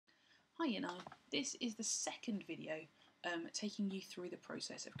Hi, this is the second video taking you through the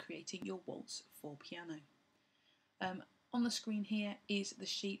process of creating your waltz for piano. On the screen here is the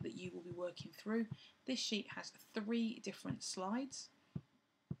sheet that you will be working through. This sheet has 3 different slides.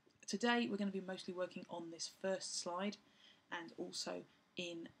 Today we're going to be mostly working on this first slide and also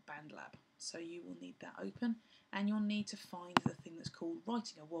in BandLab. So you will need that open and you'll need to find the thing that's called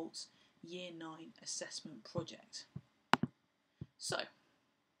Writing a Waltz Year 9 Assessment Project. So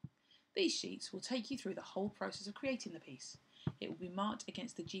these sheets will take you through the whole process of creating the piece. It will be marked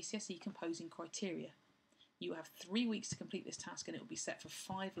against the GCSE composing criteria. You have 3 weeks to complete this task and it will be set for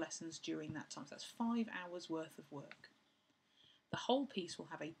 5 lessons during that time. So that's 5 hours worth of work. The whole piece will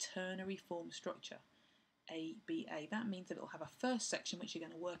have a ternary form structure, ABA. That means that it will have a first section which you're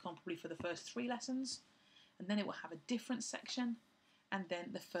going to work on probably for the first 3 lessons, and then it will have a different section, and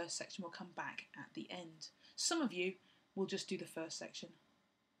then the first section will come back at the end. Some of you will just do the first section.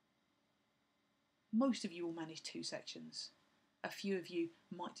 Most of you will manage 2 sections. A few of you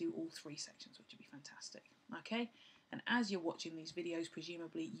might do all 3 sections, which would be fantastic. Okay? And as you're watching these videos,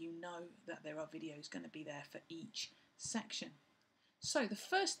 presumably you know that there are videos going to be there for each section. So the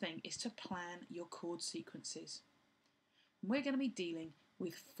first thing is to plan your chord sequences. We're going to be dealing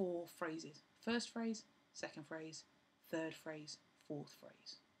with 4 phrases. First phrase, second phrase, third phrase, fourth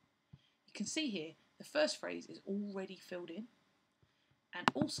phrase. You can see here the first phrase is already filled in, and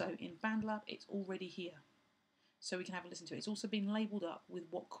also in BandLab it's already here. So we can have a listen to it. It's also been labelled up with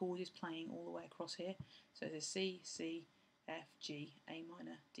what chord is playing all the way across here. So there's C, C, F, G, A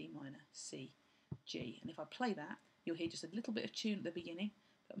minor, D minor, C, G. And if I play that, you'll hear just a little bit of tune at the beginning,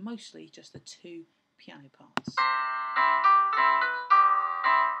 but mostly just the 2 piano parts.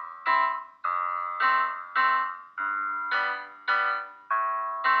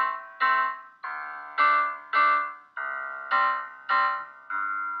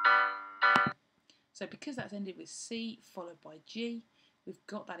 So because that's ended with C followed by G, we've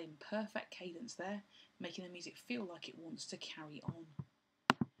got that in perfect cadence there, making the music feel like it wants to carry on.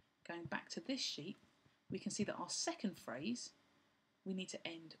 Going back to this sheet, we can see that our second phrase, we need to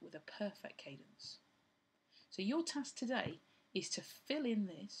end with a perfect cadence. So your task today is to fill in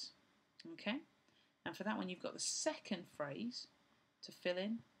this, okay? And for that one, you've got the second phrase to fill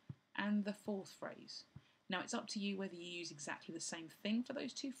in and the fourth phrase. Now it's up to you whether you use exactly the same thing for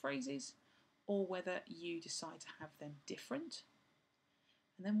those 2 phrases or whether you decide to have them different.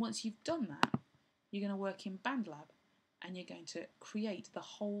 And then once you've done that, you're going to work in BandLab and you're going to create the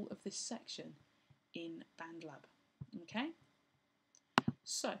whole of this section in BandLab. Okay?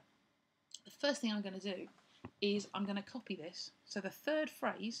 So, the first thing I'm going to do is I'm going to copy this. So the third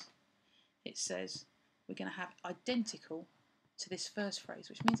phrase, it says we're going to have identical to this first phrase,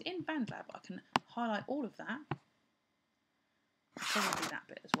 which means in BandLab I can highlight all of that, probably that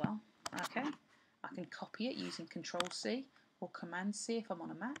bit as well. Okay, I can copy it using Control-C or Command-C if I'm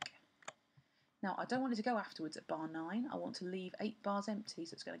on a Mac. Now I don't want it to go afterwards at bar 9, I want to leave 8 bars empty,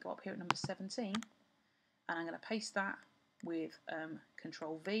 so it's going to go up here at number 17, and I'm going to paste that with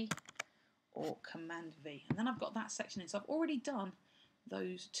Control-V or Command-V, and then I've got that section in. So I've already done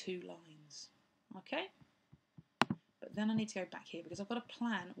those 2 lines, okay? But then I need to go back here because I've got to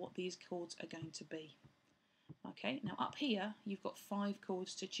plan what these chords are going to be. Okay, now up here you've got 5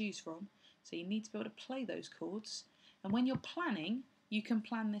 chords to choose from, so you need to be able to play those chords. And when you're planning, you can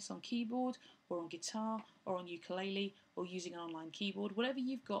plan this on keyboard or on guitar or on ukulele or using an online keyboard, whatever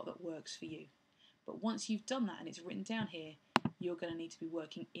you've got that works for you. But once you've done that and it's written down here, you're going to need to be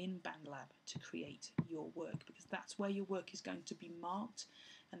working in BandLab to create your work, because that's where your work is going to be marked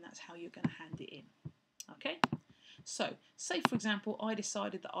and that's how you're going to hand it in. Okay, so say for example I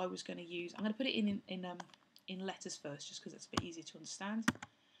decided that I was going to use, I'm going to put it in letters first just because it's a bit easier to understand.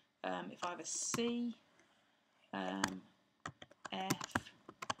 If I have a C, F, A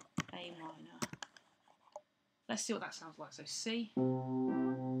minor, let's see what that sounds like. So C, F,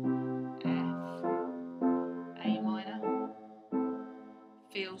 A minor,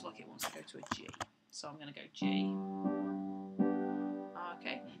 feels like it wants to go to a G, so I'm going to go G.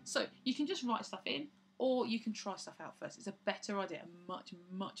 Okay, so you can just write stuff in, or you can try stuff out first. It's a better idea, a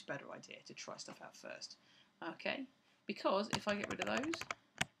much better idea to try stuff out first. Okay, because if I get rid of those,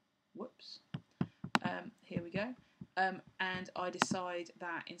 whoops, here we go, and I decide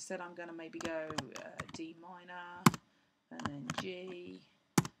that instead I'm going to maybe go D minor, and then G,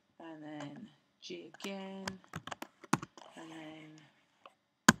 and then G again, and then,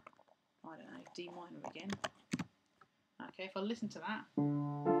 I don't know, D minor again. Okay, if I listen to that,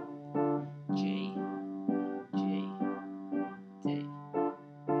 G, G, D,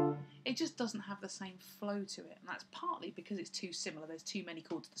 it just doesn't have the same flow to it, and that's partly because it's too similar. There's too many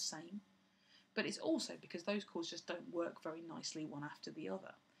chords the same, but it's also because those chords just don't work very nicely one after the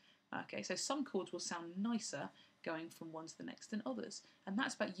other. Okay, so some chords will sound nicer going from one to the next than others, and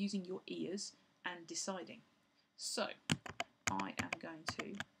that's about using your ears and deciding. So I am going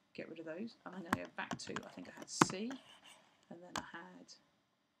to get rid of those, and I'm going to go back to, I think I had C, and then I had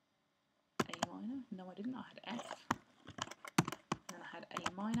A minor. No, I didn't. I had F, and then I had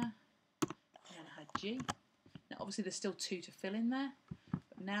A minor, and then I had G. Now obviously there's still 2 to fill in there,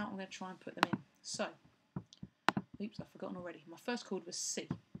 but now I'm going to try and put them in. So, oops, I've forgotten already. My first chord was C.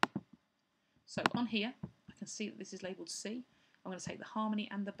 So on here, I can see that this is labelled C. I'm going to take the harmony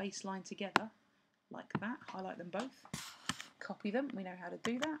and the bass line together, like that, highlight them both, copy them, we know how to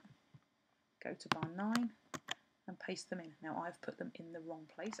do that, go to bar 9 and paste them in. Now I've put them in the wrong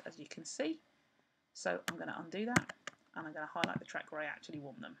place, as you can see, so I'm going to undo that, and I'm going to highlight the track where I actually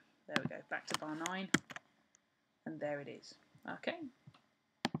want them. There we go, back to bar 9, and there it is. Okay,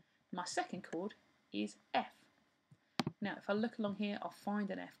 my second chord is F. Now if I look along here, I'll find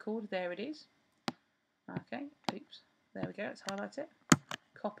an F chord, there it is. Okay, oops, there we go, let's highlight it,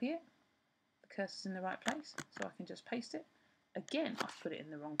 copy it, the cursor's in the right place, so I can just paste it. Again, I've put it in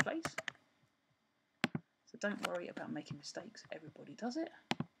the wrong place, so don't worry about making mistakes, everybody does it.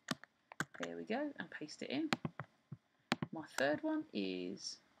 There we go, and paste it in. My third one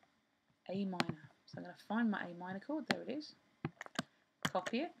is A minor, so I'm going to find my A minor chord, there it is,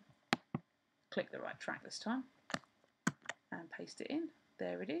 copy it, click the right track this time, and paste it in,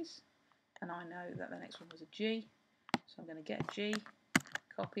 there it is. And I know that the next one was a G, so I'm going to get G,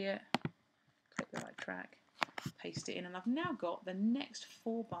 copy it, click the right track, paste it in, and I've now got the next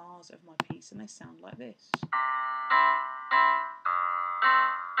 4 bars of my piece, and they sound like this.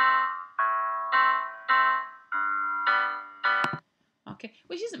 Okay,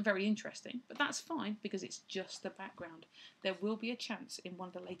 which isn't very interesting, but that's fine because it's just the background. There will be a chance in one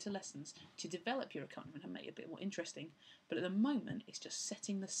of the later lessons to develop your accompaniment and make it a bit more interesting, but at the moment it's just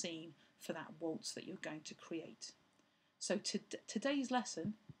setting the scene for that waltz that you're going to create. So today's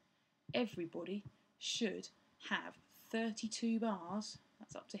lesson, everybody should have 32 bars,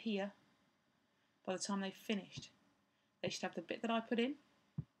 that's up to here, by the time they've finished. They should have the bit that I put in,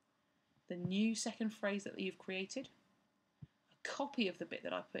 the new second phrase that you've created, a copy of the bit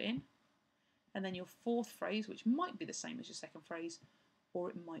that I put in, and then your 4th phrase, which might be the same as your 2nd phrase, or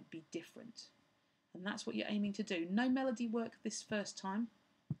it might be different. And that's what you're aiming to do. No melody work this first time,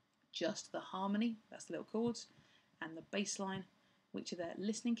 just the harmony, that's the little chords, and the bass line, which are there,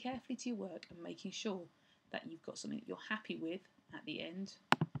 listening carefully to your work and making sure that you've got something that you're happy with at the end,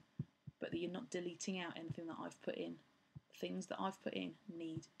 but that you're not deleting out anything that I've put in. Things that I've put in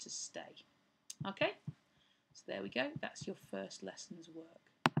need to stay. Okay? So there we go, that's your first lesson's work.